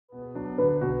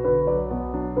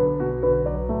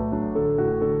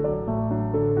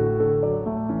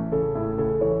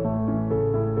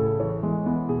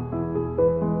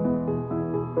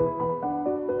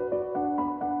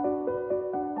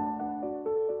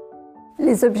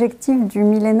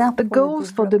The goals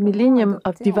for the Millennium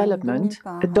of Development,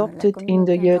 adopted in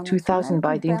the year 2000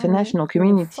 by the international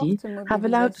community, have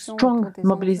allowed strong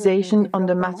mobilization on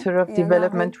the matter of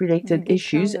development-related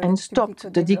issues and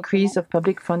stopped the decrease of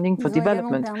public funding for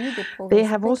development. They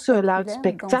have also allowed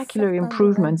spectacular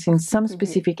improvements in some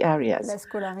specific areas,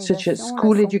 such as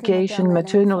school education,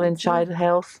 maternal and child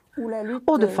health,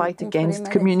 or the fight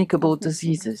against communicable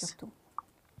diseases.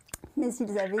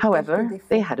 However,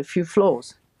 they had a few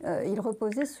flaws.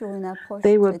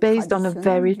 They were based on a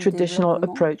very traditional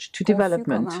approach to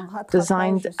development,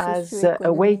 designed as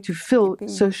a way to fill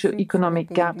socio-economic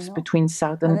gaps between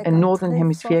southern and northern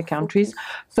hemisphere countries,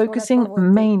 focusing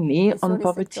mainly on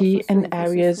poverty and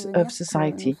areas of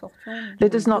society.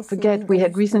 Let us not forget we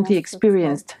had recently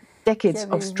experienced decades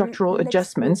of structural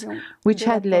adjustments, which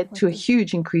had led to a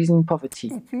huge increase in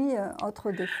poverty.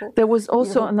 There was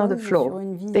also another flaw.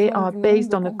 They are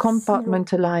based on a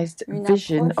compartmentalized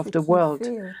vision of the world.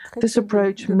 This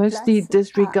approach mostly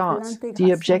disregards the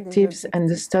objectives and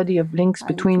the study of links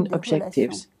between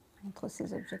objectives,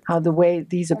 how the way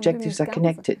these objectives are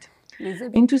connected.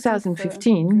 In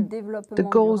 2015, the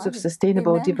goals of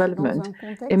sustainable development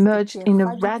emerged in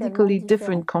a radically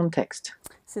different context,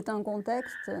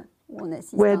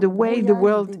 where the way the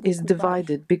world is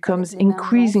divided becomes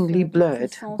increasingly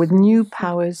blurred, with new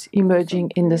powers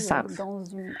emerging in the South.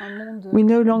 We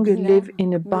no longer live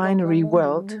in a binary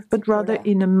world, but rather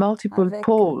in a multiple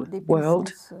pole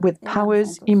world, with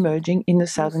powers emerging in the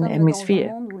Southern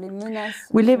Hemisphere.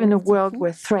 We live in a world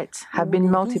where threats have been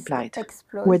multiplied,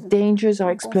 where dangers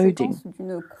are exploding,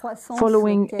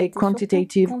 following a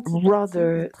quantitative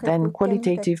rather than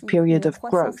qualitative period of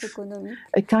growth,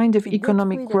 a kind of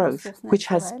economic growth which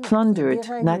has plundered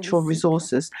natural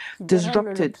resources,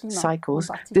 disrupted cycles,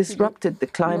 disrupted the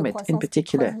climate in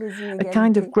particular, a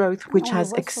kind of growth which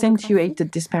has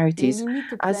accentuated disparities.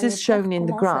 As is shown in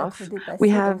the graph, we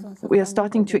are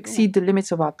starting to exceed the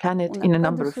limits of our planet in a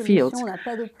number of fields.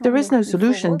 There is no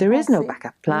solution, there is no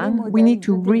backup plan. We need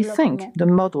to rethink the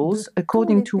models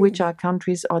according to which our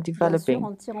countries are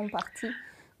developing,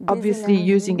 obviously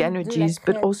using energies,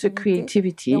 but also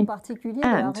creativity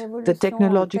and the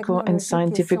technological and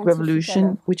scientific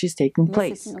revolution which is taking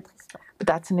place. But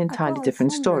that's an entirely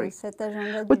different story.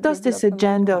 What does this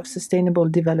agenda of sustainable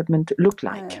development look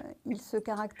like?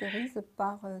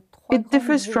 It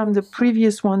differs from the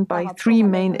previous one by three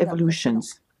main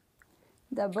evolutions.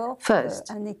 First,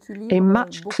 a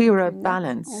much clearer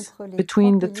balance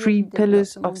between the three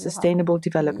pillars of sustainable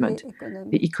development: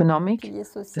 the economic,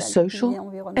 the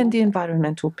social, and the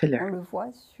environmental pillar,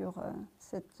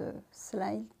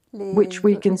 which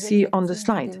we can see on the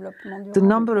slide. The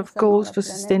number of goals for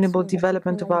sustainable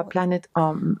development of our planet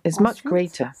is much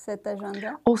greater.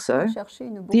 Also,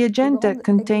 the agenda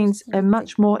contains a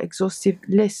much more exhaustive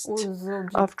list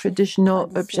of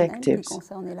traditional objectives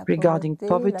regarding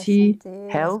poverty,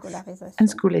 health, and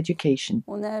school education.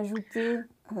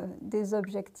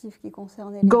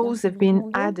 Goals have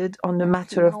been added on the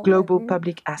matter of global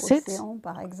public assets,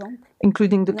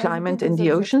 including the climate and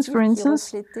the oceans, for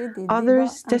instance.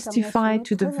 Others testify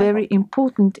to the very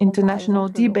important international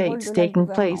debates taking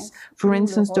place, for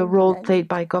instance, the role played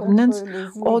by governance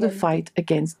or the fight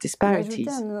against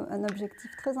disparities.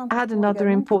 Add another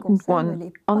important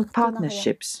one on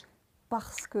partnerships,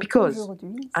 because,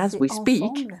 as we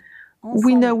speak,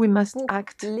 we know we must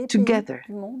act together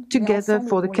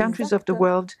for the countries of the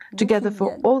world, together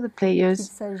for all the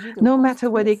players, no matter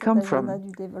where they come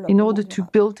from, in order to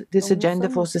build this agenda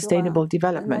for sustainable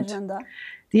development.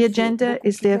 The agenda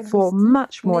is therefore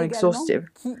much more exhaustive,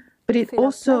 but it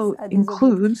also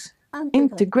includes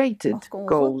integrated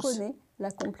goals.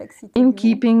 In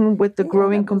keeping with the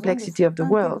growing complexity of the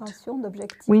world,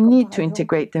 we need to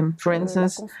integrate them, for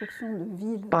instance,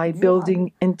 by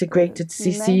building integrated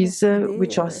cities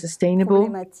which are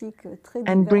sustainable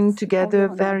and bring together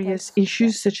various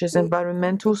issues such as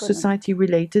environmental,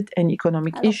 society-related and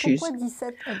economic issues.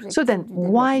 So then,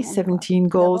 why 17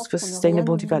 goals for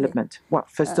sustainable development? Well,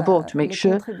 first of all, to make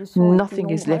sure nothing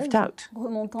is left out.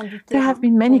 There have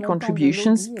been many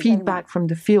contributions, feedback from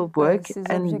the field work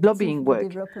and lobbying work.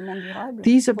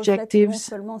 These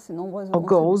objectives or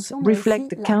goals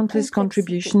reflect the countless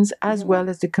contributions as well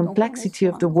as the complexity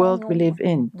of the world we live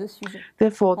in.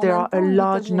 Therefore, there are a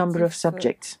large number of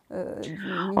subjects.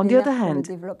 On the other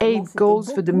hand, 8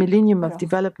 goals for the Millennium of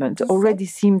Development already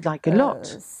seemed like a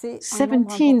lot.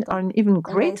 17 are an even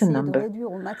greater number.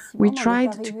 We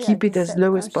tried to keep it as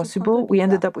low as possible. We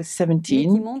ended up with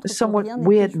 17, a somewhat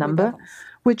weird number,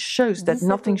 which shows that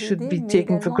nothing should be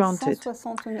taken for granted.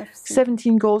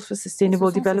 17 goals for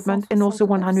sustainable development and also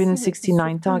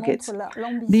 169 targets.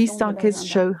 These targets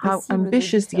show how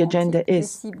ambitious the agenda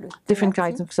is. Different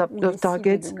kinds of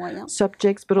targets,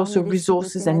 subjects, but also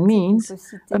resources and means.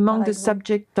 Among the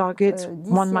subject targets,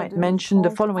 one might mention the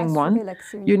following one: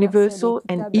 universal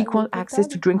and equal access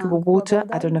to drinkable water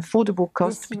at an affordable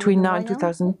cost between now and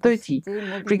 2030.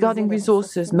 Regarding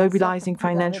resources, mobilizing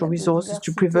financial resources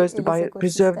to preserve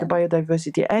the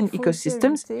biodiversity and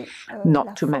ecosystems,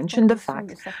 not to mention the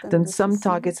fact that some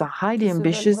targets are highly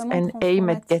ambitious and aim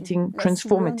at getting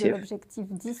transformative.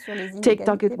 Take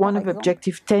target 1 of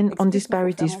Objective 10 on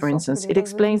disparities, for instance. It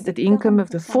explains that the income of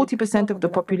the 40% of the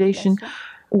population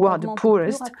who are the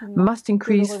poorest must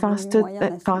increase faster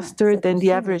than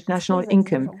the average national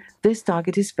income. This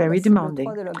target is very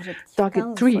demanding.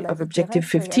 Target 3 of Objective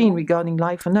 15 regarding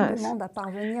life on Earth.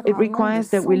 It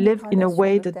requires that we live in a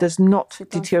way that does not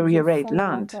deteriorate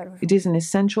land. It is an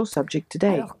essential subject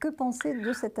today.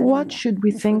 What should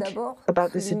we think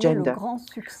about this agenda?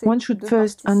 One should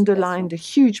first underline the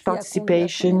huge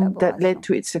participation that led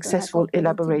to its successful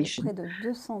elaboration.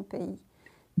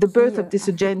 The birth of this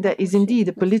agenda is indeed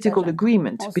a political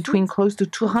agreement between close to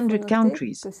 200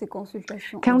 countries.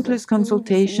 Countless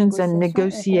consultations and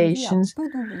negotiations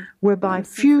whereby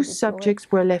few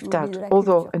subjects were left out,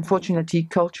 although unfortunately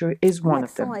culture is one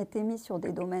of them.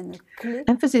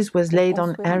 Emphasis was laid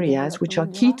on areas which are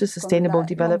key to sustainable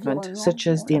development, such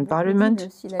as the environment,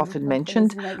 often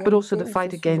mentioned, but also the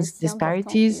fight against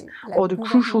disparities or the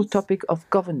crucial topic of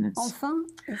governance.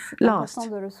 Last,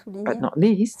 but not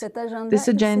least, this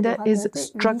agenda is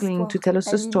struggling to tell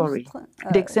us a story.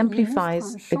 It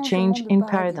exemplifies a change in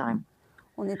paradigm.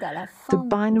 The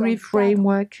binary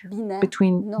framework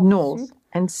between North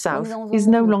and South is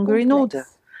no longer in order.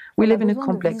 We live in a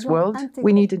complex world.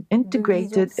 We need an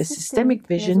integrated, a systemic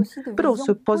vision, but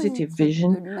also a positive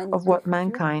vision of what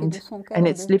mankind and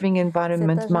its living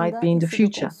environment might be in the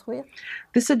future.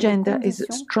 This agenda is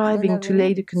striving to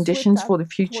lay the conditions for the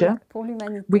future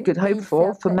we could hope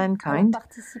for mankind,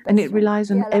 and it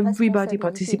relies on everybody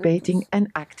participating and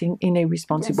acting in a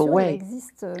responsible way.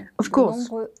 Of course,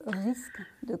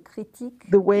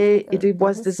 the way it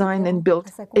was designed and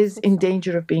built is in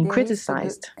danger of being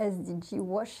criticized.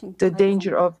 The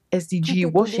danger of SDG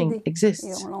washing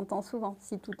exists.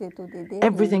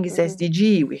 Everything is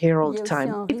SDG, we hear all the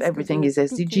time. If everything is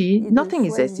SDG, nothing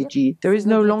is SDG. There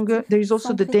is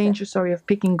also the danger, of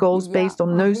picking goals based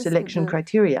on no selection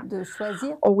criteria,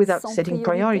 or without setting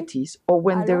priorities, or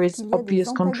when there is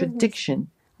obvious contradiction,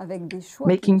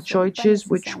 making choices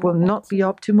which will not be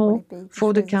optimal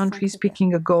for the countries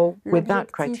picking a goal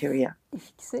without criteria.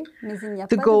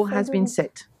 The goal has been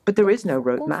set, but there is no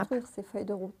roadmap.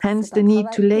 Hence the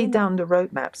need to lay down the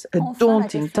roadmaps, a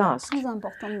daunting task.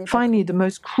 Finally, the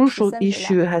most crucial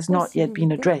issue has not yet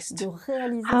been addressed: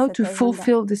 how to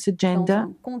fulfill this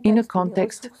agenda in a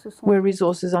context where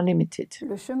resources are limited.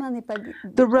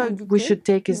 The road we should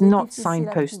take is not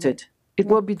signposted. It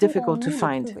will be difficult to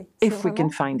find, if we can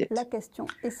find it.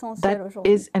 That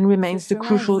is and remains the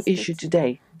crucial issue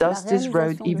today. Does this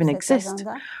road even exist?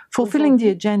 Fulfilling the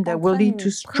agenda will lead to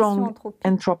strong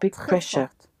anthropic pressure.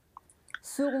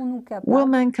 Will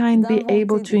mankind be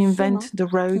able to invent the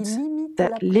roads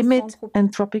that limit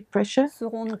anthropic pressure?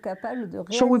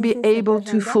 Shall we be able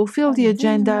to fulfill the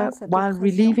agenda while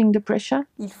relieving the pressure?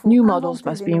 New models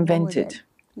must be invented.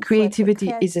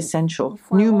 Creativity is essential.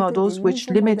 New models which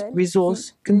limit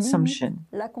resource consumption.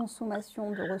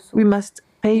 We must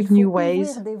pave new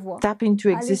ways, tap into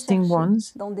existing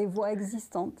ones,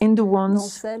 in the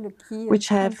ones which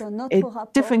have a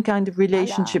different kind of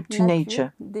relationship to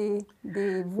nature.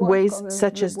 Ways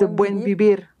such as the buen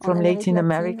vivir from Latin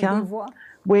America,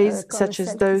 ways such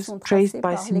as those traced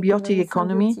by symbiotic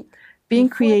economy. Being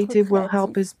creative will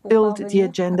help us build the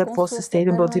agenda for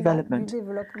sustainable development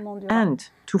and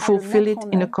to fulfill it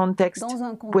in a context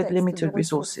with limited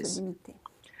resources.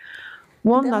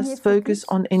 One last focus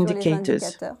on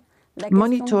indicators.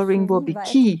 Monitoring will be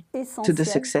key to the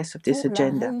success of this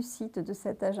agenda.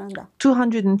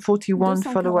 241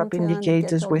 follow-up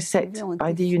indicators were set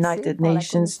by the United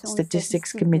Nations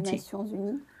Statistics Committee.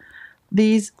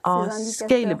 These are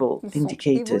scalable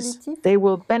indicators. They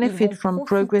will benefit from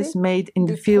progress made in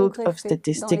the field of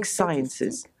statistics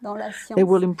sciences. They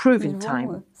will improve in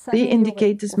time. The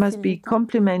indicators must be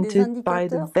complemented by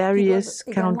the various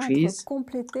countries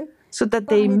so that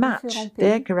they match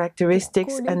their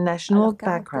characteristics and national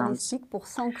backgrounds.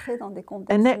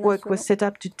 A network was set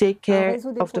up to take care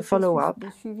of the follow-up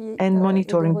and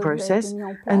monitoring process.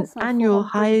 An annual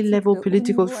high-level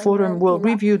political forum will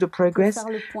review the progress,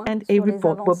 and a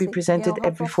report will be presented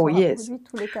every 4 years.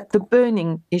 The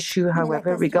burning issue,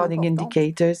 however, regarding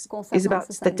indicators is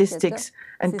about statistics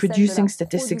and producing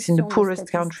statistics in the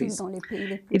poorest countries.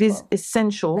 It is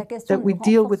essential that we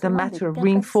deal with the matter of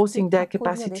reinforcing their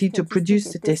capacity to produce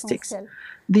statistics.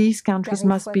 These countries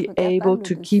must be able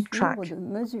to keep track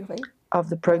of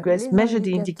the progress, measure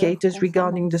the indicators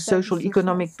regarding the social,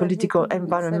 economic, political,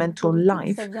 environmental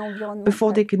life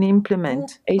before they can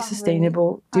implement a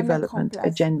sustainable development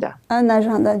agenda. Un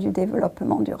agenda du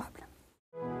développement durable.